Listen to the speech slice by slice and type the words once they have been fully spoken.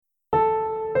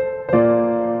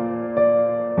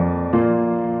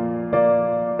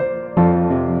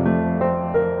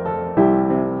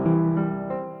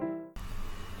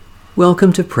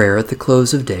Welcome to prayer at the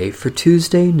close of day for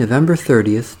Tuesday, November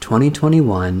 30th,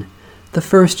 2021, the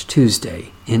first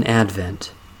Tuesday in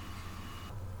Advent.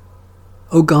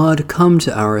 O God, come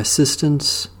to our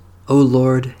assistance. O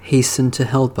Lord, hasten to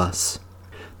help us.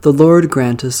 The Lord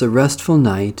grant us a restful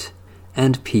night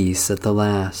and peace at the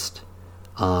last.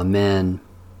 Amen.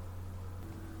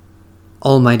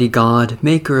 Almighty God,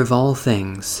 maker of all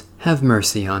things, have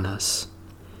mercy on us.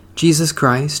 Jesus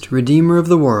Christ, Redeemer of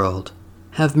the world,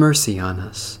 have mercy on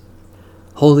us.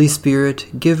 Holy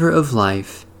Spirit, giver of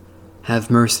life, have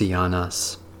mercy on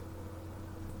us.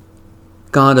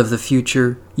 God of the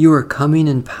future, you are coming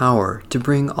in power to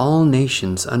bring all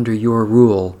nations under your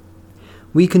rule.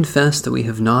 We confess that we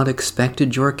have not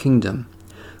expected your kingdom,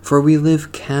 for we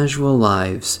live casual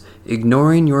lives,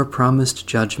 ignoring your promised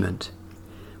judgment.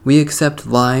 We accept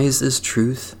lies as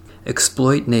truth,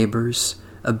 exploit neighbors,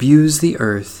 abuse the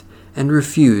earth, and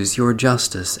refuse your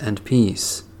justice and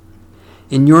peace.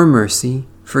 In your mercy,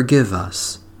 forgive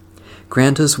us.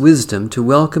 Grant us wisdom to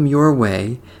welcome your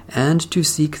way and to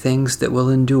seek things that will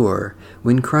endure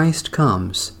when Christ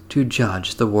comes to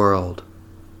judge the world.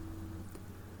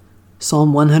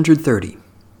 Psalm 130.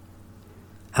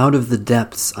 Out of the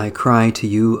depths I cry to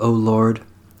you, O Lord.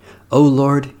 O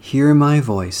Lord, hear my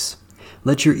voice.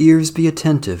 Let your ears be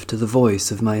attentive to the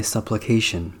voice of my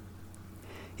supplication.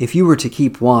 If you were to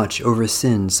keep watch over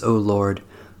sins, O Lord,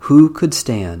 who could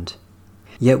stand?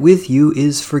 Yet with you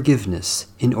is forgiveness,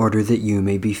 in order that you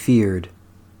may be feared.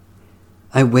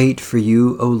 I wait for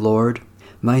you, O Lord.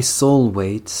 My soul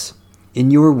waits. In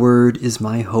your word is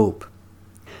my hope.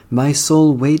 My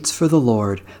soul waits for the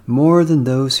Lord more than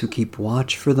those who keep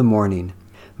watch for the morning,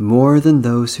 more than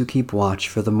those who keep watch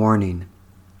for the morning.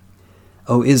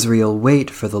 O Israel, wait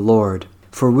for the Lord,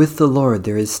 for with the Lord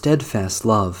there is steadfast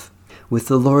love. With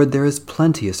the Lord there is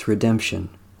plenteous redemption,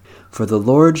 for the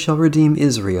Lord shall redeem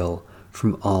Israel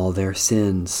from all their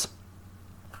sins.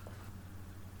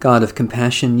 God of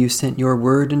compassion, you sent your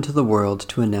word into the world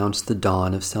to announce the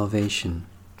dawn of salvation.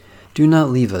 Do not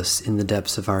leave us in the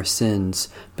depths of our sins,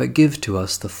 but give to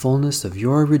us the fullness of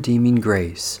your redeeming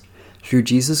grace, through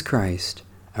Jesus Christ,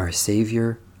 our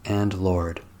Savior and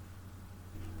Lord.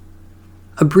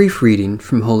 A brief reading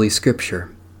from Holy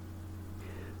Scripture.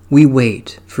 We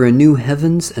wait for a new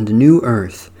heavens and a new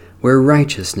earth, where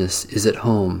righteousness is at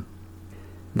home.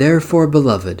 Therefore,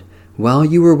 beloved, while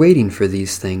you are waiting for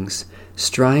these things,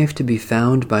 strive to be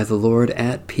found by the Lord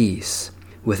at peace,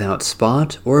 without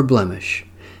spot or blemish,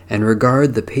 and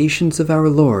regard the patience of our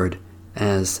Lord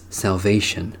as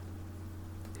salvation.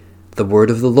 The word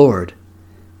of the Lord.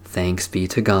 Thanks be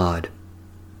to God.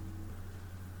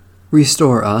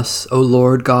 Restore us, O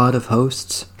Lord God of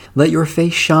hosts. Let your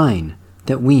face shine,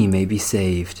 that we may be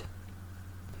saved.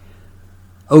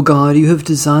 O God, you have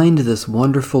designed this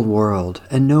wonderful world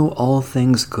and know all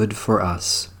things good for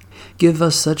us. Give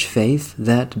us such faith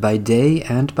that by day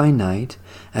and by night,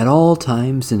 at all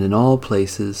times and in all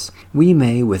places, we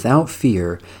may, without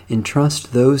fear,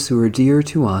 entrust those who are dear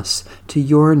to us to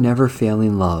your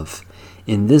never-failing love,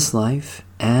 in this life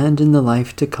and in the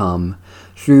life to come,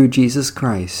 through Jesus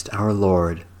Christ our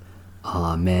Lord.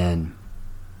 Amen.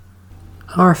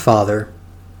 Our Father,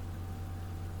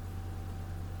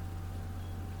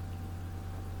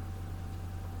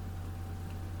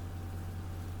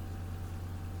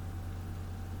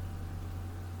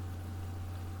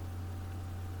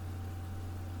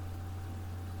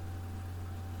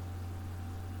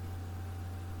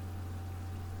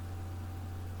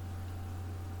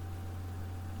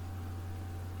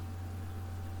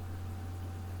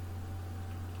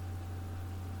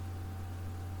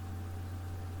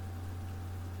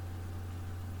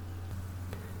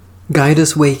 guide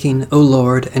us waking, O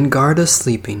Lord, and guard us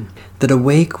sleeping, that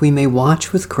awake we may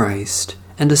watch with Christ,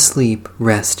 and asleep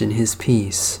rest in his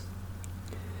peace.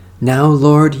 Now,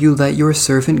 Lord, you let your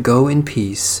servant go in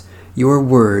peace. Your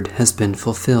word has been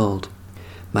fulfilled.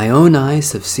 My own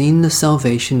eyes have seen the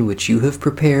salvation which you have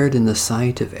prepared in the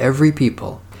sight of every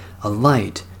people, a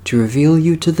light to reveal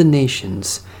you to the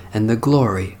nations, and the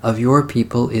glory of your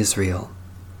people Israel.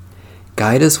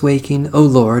 Guide us waking, O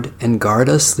Lord, and guard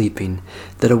us sleeping,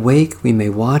 that awake we may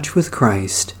watch with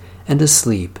Christ, and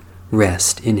asleep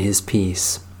rest in his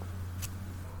peace.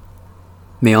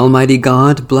 May Almighty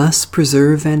God bless,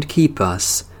 preserve, and keep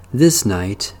us this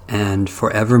night and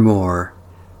forevermore.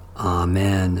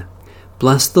 Amen.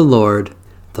 Bless the Lord.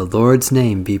 The Lord's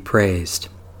name be praised.